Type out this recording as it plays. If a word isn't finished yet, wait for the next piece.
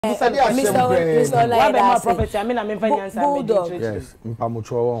Mr. Like prophet, I mean, I'm Bulldog. Yes,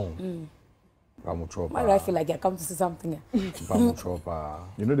 Mpamucho. I feel like I come to see something. You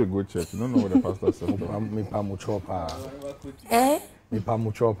know they go church. You don't know what the pastor said. Mpamucho. Yeah,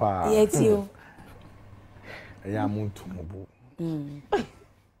 it's you.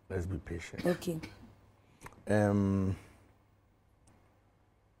 Let's be patient. Okay.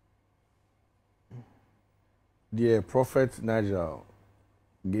 The prophet Nigel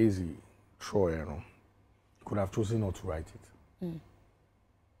Gaisie, sure, you know, could have chosen not to write it.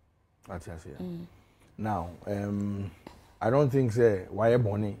 That's just here. Now, I don't think say why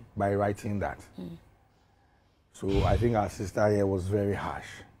Bonnie by writing that. So I think our sister here was very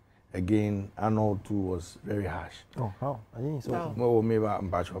harsh. Again, Arnold too was very harsh. Oh, how? I didn't say so. Well, maybe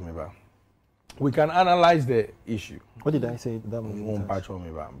we can analyze the issue. What did I say? That was remember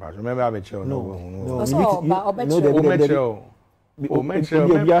I chill. No.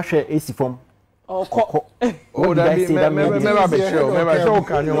 Oh, that be remember chill. Remember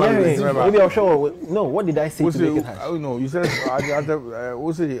can you maybe I'll show. No, what did I say to make it harsh? Oh no, you said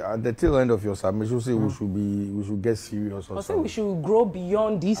at the tail end of your submission, you say we should get serious or something. We should grow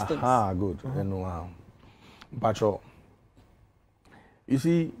beyond these things. Ah, good. You know, Pacho. You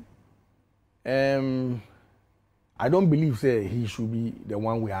see, I don't believe say he should be the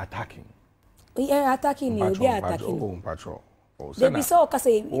one we are attacking. We are attacking you. We are attacking. Oh, Pacho. They be so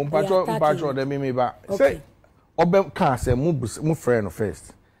say. Pacho, they me ba. Say, obe can say mu friend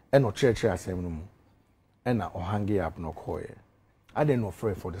first. And no church asem no mu. And na ohange up no call. I didn't know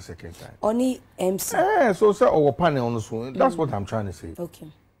friend for the second time. Only MC. So say our panel on so. That's what I'm trying to say. Okay.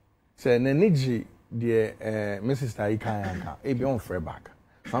 Say na Nigel the Mrs. Taika e be on friend back.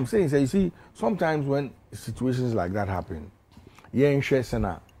 So I'm saying, you see, sometimes when situations like that happen, you ain't sure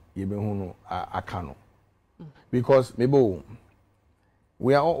you be who akano, because maybe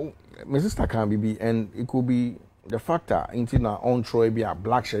we are all Mrs. Takan be, and it could be the factor into na on Troy be a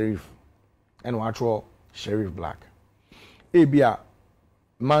black sheriff, and actual sheriff black. It be a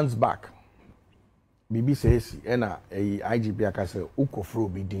man's back. Bibi says, and a IGP akase ukofro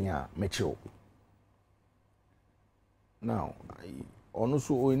be dinya mecho. Now.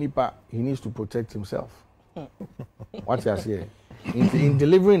 Also, he needs to protect himself. What you say? In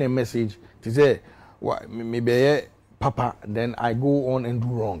delivering a message, to say, well, maybe Papa, then I go on and do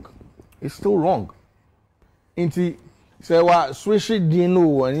wrong. It's still wrong. Say, well, switch it, you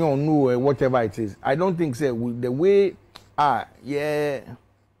know, and you don't know whatever it is. I don't think, say, the way,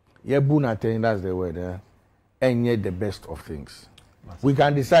 Bunate, that's the word, and yet the best of things. We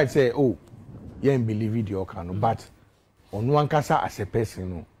can decide, say, oh, you ain't believe it, you can, but. On one kasa as a person,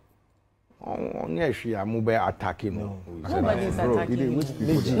 no. On yes, she are mobile attacking. Nobody is attacking.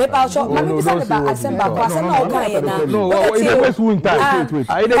 Make I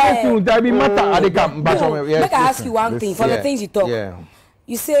ask you one thing for the things you talk. Yeah.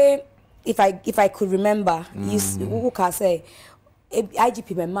 You say, if I could remember, who can say,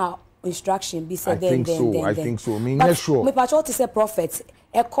 IGP mema instruction be said then. I think so. I mean, not sure. Me patrol to say prophet.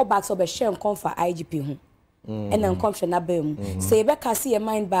 E call back so be share and come for IGP. And then come na bem say be ka see your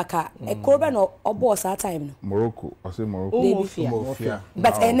mind back e korbe no oboss that time Morocco. I say Morocco.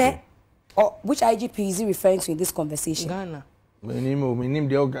 But which IGP is he referring to in this conversation? Ghana. I'm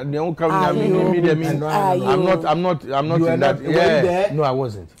not in that. Yeah. No, I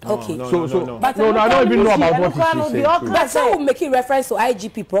wasn't. Okay. So but no, I don't even know about what he said. But so making reference to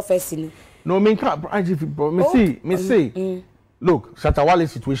IGP prophecy. No, me IGP. Me see. Look, Shatawale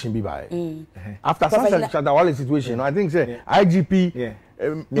situation be by. After Shatawale situation, I think say IGP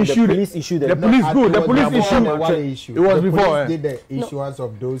issued the police good. The police issue. It was before. Did the issuance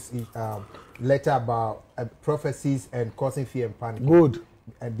of those letter about prophecies and causing fear and panic. Good.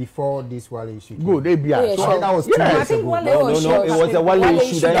 And before this Wale issue. Good. They be. So that was 2 years ago. No. It was the Wale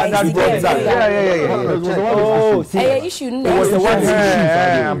issue that issue. It was the Wale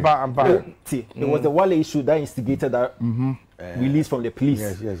issue. It was the Wale issue that instigated that release from the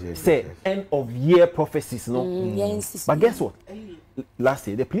police. Yes. Say end of year prophecies, no. But guess what? Last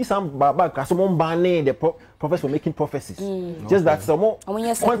year the police back someone banning the prophets for making prophecies. Just that some more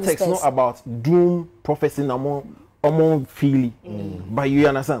context not about doom prophecy among feeling. But you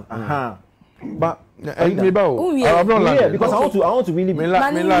understand? But because I want to really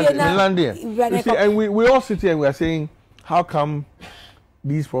you see, and we all sit here and we are saying, how come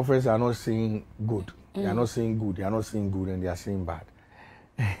these prophets are not saying good? They are not saying good. They are not saying good, and they are saying bad.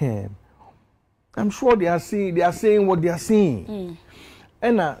 I'm sure they are saying what they are saying.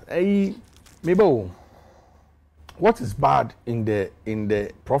 And maybe what is bad in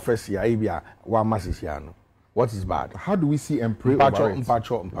the prophecy? what is bad? How do we see and pray over it?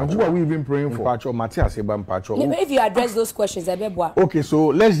 And who are we even praying for? If you address those questions, okay, so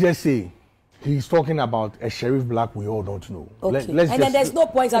let's just say he's talking about a Sherif Black we all don't know. Okay. And then there's no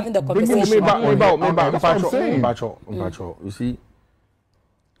point having the conversation. You see,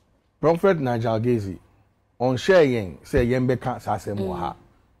 Prophet Nigel Gaisie on sharing say Yembeka Sasemoha.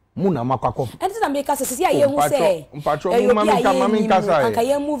 Muna makwako. And this America says, yeah, you say.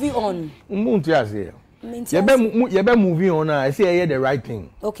 Moving on. Yebe moving on. I say the right thing.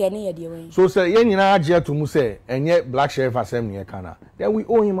 Okay, so say yen na agye to mu say enye Black Sheriff assembly kana. Then we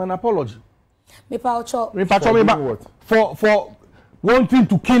owe him an apology. For wanting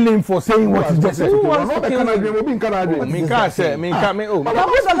to kill him for saying what he just said. I'm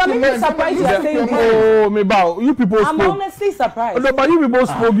honestly surprised. No, but you people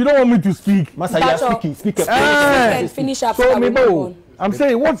spoke. You don't want me to speak. Speak. Finish up. So I'm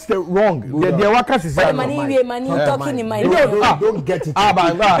saying, what's the wrong? The workers is money talking in my don't get it.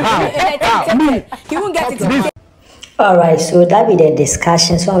 He won't get it. All right, so that be the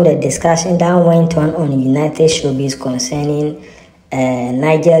discussion. Some of the discussion that went on United Showbiz concerning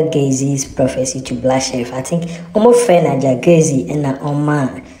Nigel Gaisie's prophecy to Black Sheriff. I think almost fair Nigel Gaisie and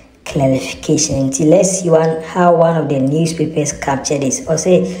Oma clarification. Let's see how one of the newspapers captured this. Or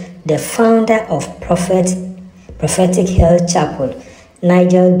say the founder of Prophetic Health Chapel,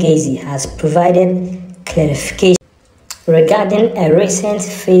 Nigel Gaisie, has provided clarification regarding a recent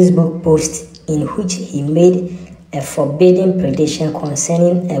Facebook post in which he made a forbidding prediction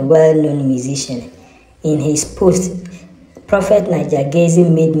concerning a well-known musician. In his post, Prophet Nigel Gaisie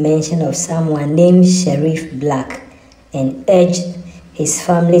made mention of someone named Sherif Black and urged his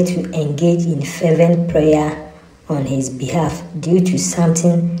family to engage in fervent prayer on his behalf due to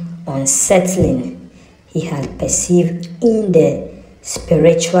something unsettling he had perceived in the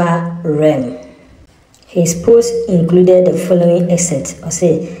spiritual realm. His post included the following excerpt, or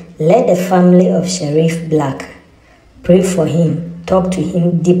say, "Let the family of Sherif Black pray for him, talk to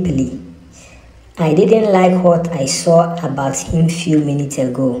him deeply. I didn't like what I saw about him few minutes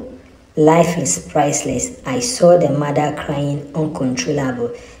ago. Life is priceless. I saw the mother crying uncontrollable."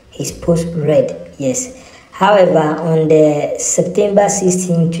 His post read, yes. However, on the September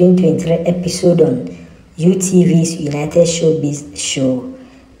 16, 2023 episode on UTV's United Showbiz show,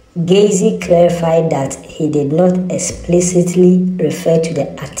 Gaisie clarified that he did not explicitly refer to the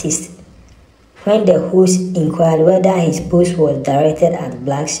artist. When the host inquired whether his post was directed at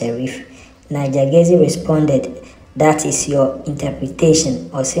Black Sherif, Nigel Gaisie responded, "That is your interpretation,"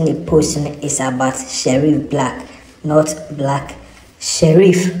 or saying the post is about Sherif Black, not Black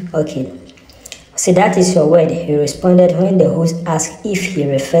Sherif. Okay. So that is your word, he responded when the host asked if he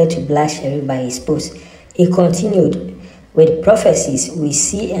referred to Black Sherif by his post. He continued, "With prophecies, we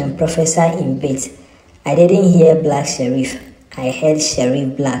see and prophesy in bits. I didn't hear Black Sherif. I heard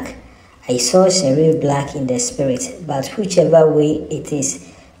Sherif Black. I saw Sherif Black in the spirit, but whichever way it is,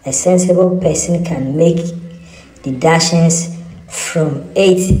 a sensible person can make deductions from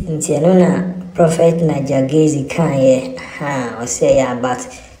it." Into Prophet Nigel Gaisie can or say about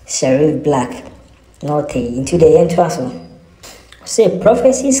Sherif Black. Not into the end to say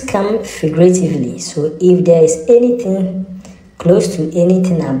prophecies come figuratively. So if there is anything close to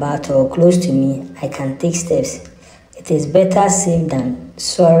anything about or close to me, I can take steps. It is better safe than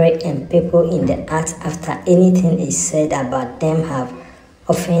sorry, and people in the act after anything is said about them have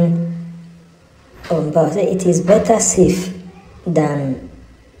often but it is better safe than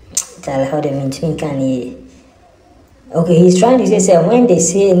how they mean can. Okay, he's trying to say when they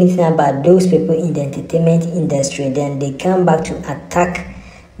say anything about those people in the entertainment industry, then they come back to attack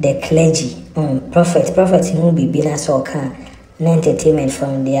the clergy. Prophets who be being so can entertainment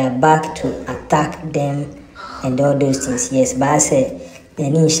from their back to attack them and all those things. Yes, but I say they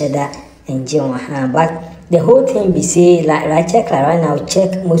need that and John. But the whole thing be say like right now,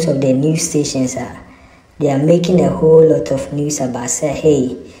 check most of the news stations they are making a whole lot of news about say,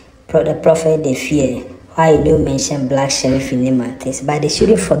 hey, the prophet they fear. Why you don't mention Black Sheriff in name and things? But they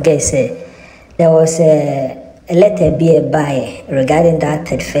shouldn't forget say there was a letter be a buy regarding that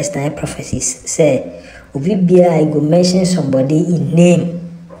 31st night prophecies. Say Ubi be I go mention somebody in name,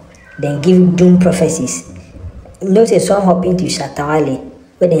 then give doom prophecies. You know, say some hop into Shatawale,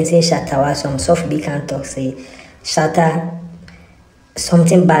 when they say Shatawa, some soft big can talk say Shatta,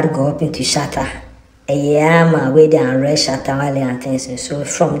 something bad go up into Shatta. A yama where they arrest Shatawale and things. So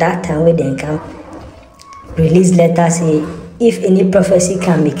from that time where they come release letters say if any prophecy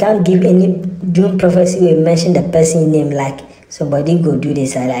can, we can't give any doom prophecy we mention the person name like somebody go do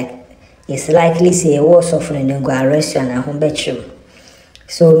this. I like it's likely say a war suffering then go arrest you and a home bedroom.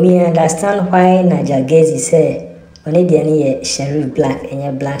 So me understand why Nigel Gaisie say when they any Sherif black and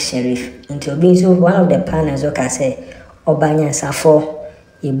a black Sherif. Until being so one of the panels okay say Obanya Safo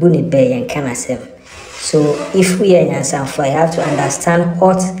Ibuni Bay and Kanasem. So if we are Nyansafo, you have to understand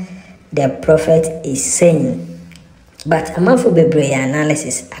what the prophet is saying. But a month for Bebre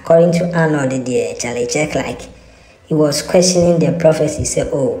analysis, according to Arnold, the Charlie check like he was questioning the prophecy. Say,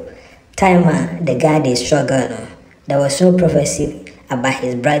 oh, timer the guy they struggle. No? There was no prophecy about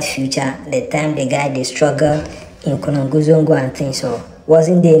his bright future. The time the guy they struggle in Kononguzongo and things. So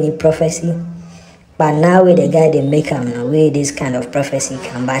wasn't there any prophecy? But now with the guy they make him no way this kind of prophecy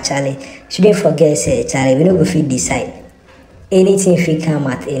come back. Charlie shouldn't forget say Charlie we don't fit decide. Anything fit come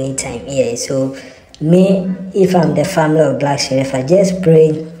at any time. Yeah, so me, if I'm the family of Black Sherif, I just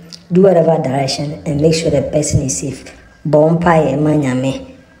pray, do whatever direction and make sure the person is safe. Bompire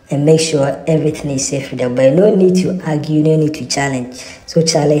manyame and make sure everything is safe with them. But no need to argue, no need to challenge. So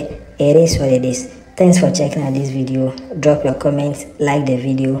Charlie, it is what it is. Thanks for checking out this video. Drop your comments, like the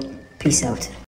video. Peace out.